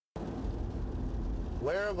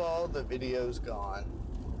Where have all the videos gone?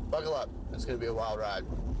 Buckle up, it's going to be a wild ride.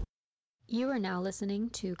 You are now listening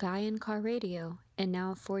to Guy in Car Radio, and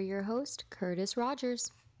now for your host, Curtis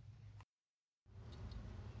Rogers.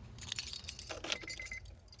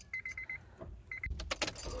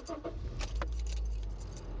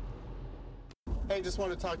 Hey, just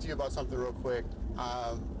wanted to talk to you about something real quick.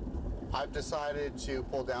 I've decided to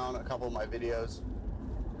pull down a couple of my videos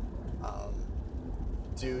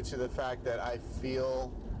due to the fact that I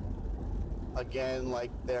feel, again,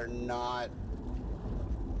 like the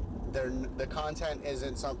content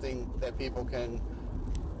isn't something that people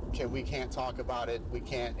we can't talk about it. We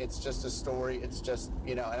can't, it's just a story. It's just,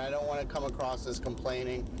 and I don't want to come across as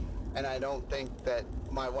complaining. And I don't think that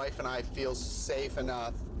my wife and I feel safe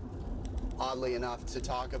enough, oddly enough, to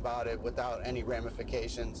talk about it without any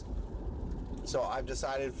ramifications. So I've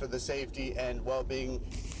decided, for the safety and well-being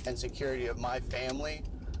and security of my family,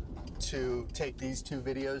 to take these two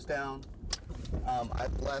videos down.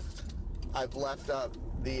 I've left up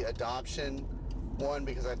the adoption one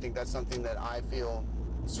because I think that's something that I feel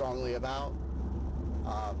strongly about.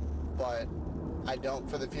 But I don't,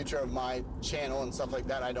 for the future of my channel and stuff like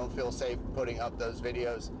that, I don't feel safe putting up those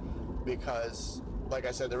videos because, like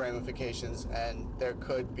I said, the ramifications, and there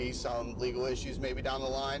could be some legal issues maybe down the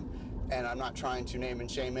line, and I'm not trying to name and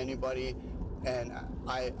shame anybody. And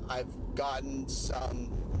I've gotten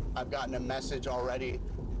a message already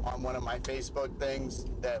on one of my Facebook things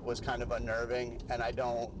that was kind of unnerving, and I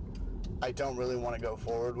don't really want to go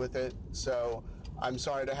forward with it. So I'm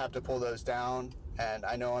sorry to have to pull those down, and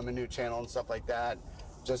I know I'm a new channel and stuff like that.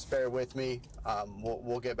 Just bear with me.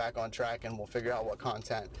 We'll get back on track and we'll figure out what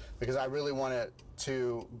content, because I really want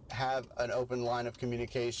to have an open line of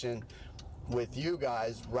communication with you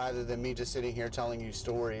guys rather than me just sitting here telling you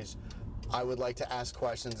stories. I would like to ask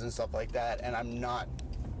questions and stuff like that, and I'm not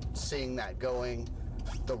seeing that going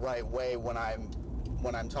the right way when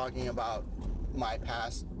I'm talking about my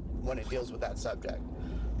past when it deals with that subject.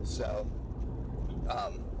 So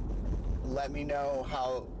let me know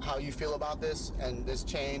how you feel about this and this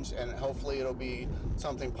change, and hopefully it'll be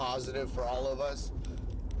something positive for all of us.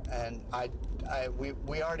 And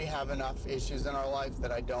we already have enough issues in our life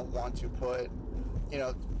that I don't want to put,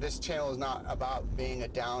 this channel is not about being a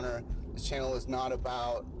downer. This channel is not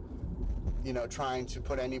about, trying to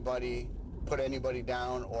put anybody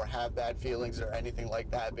down or have bad feelings or anything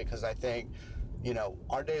like that, because I think,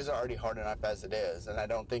 our days are already hard enough as it is, and I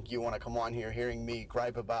don't think you want to come on here hearing me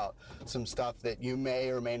gripe about some stuff that you may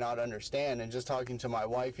or may not understand. And just talking to my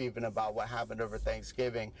wife even about what happened over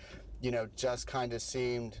Thanksgiving, just kind of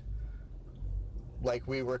seemed like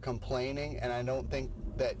we were complaining, and I don't think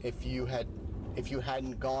that if you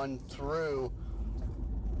hadn't gone through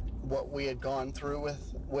what we had gone through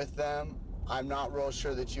with them, I'm not real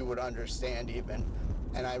sure that you would understand even.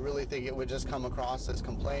 And I really think it would just come across as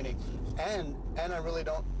complaining. And I really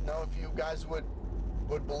don't know if you guys would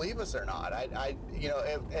believe us or not.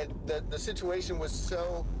 The situation was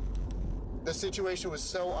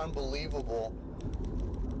so unbelievable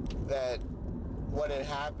that what had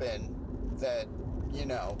happened, that,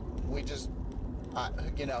 we just,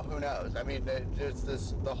 who knows? I mean,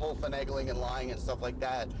 there's the whole finagling and lying and stuff like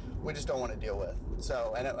that, we just don't want to deal with.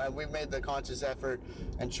 So, and we've made the conscious effort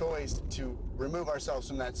and choice to remove ourselves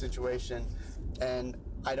from that situation. And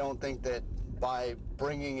I don't think that by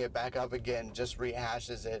bringing it back up again just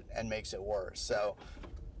rehashes it and makes it worse. So,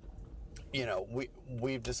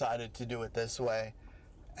 we've decided to do it this way,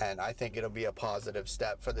 and I think it'll be a positive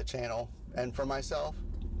step for the channel and for myself.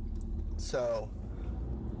 So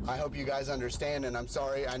I hope you guys understand, and I'm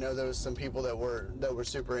sorry. I know there was some people that were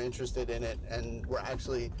super interested in it and were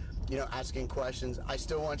actually, asking questions. I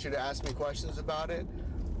still want you to ask me questions about it,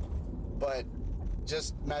 but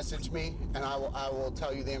just message me and I will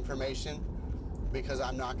tell you the information, because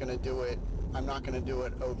I'm not going to do it. I'm not going to do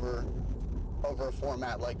it over a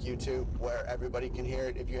format like YouTube where everybody can hear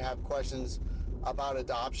it. If you have questions about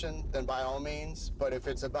adoption, then by all means. But if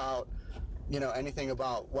it's about, anything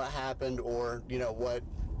about what happened or,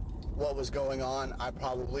 what was going on, I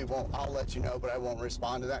probably won't. I'll let you know, but I won't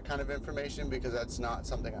respond to that kind of information, because that's not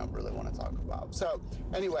something I really want to talk about. So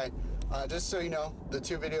anyway, just so you know, the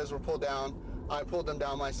two videos were pulled down. I pulled them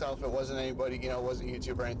down myself. It wasn't anybody, it wasn't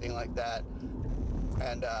YouTube or anything like that.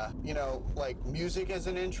 And, like music as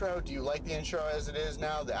an intro, do you like the intro as it is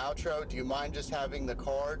now, the outro? Do you mind just having the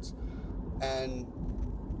cards? And,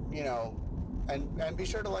 and be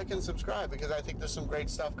sure to like and subscribe, because I think there's some great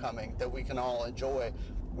stuff coming that we can all enjoy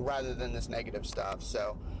rather than this negative stuff.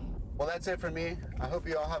 So, well, that's it for me. I hope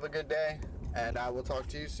you all have a good day, and I will talk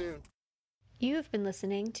to you soon. You've been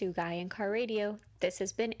listening to Guy in Car Radio. This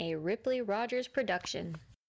has been a Ripley Rogers production.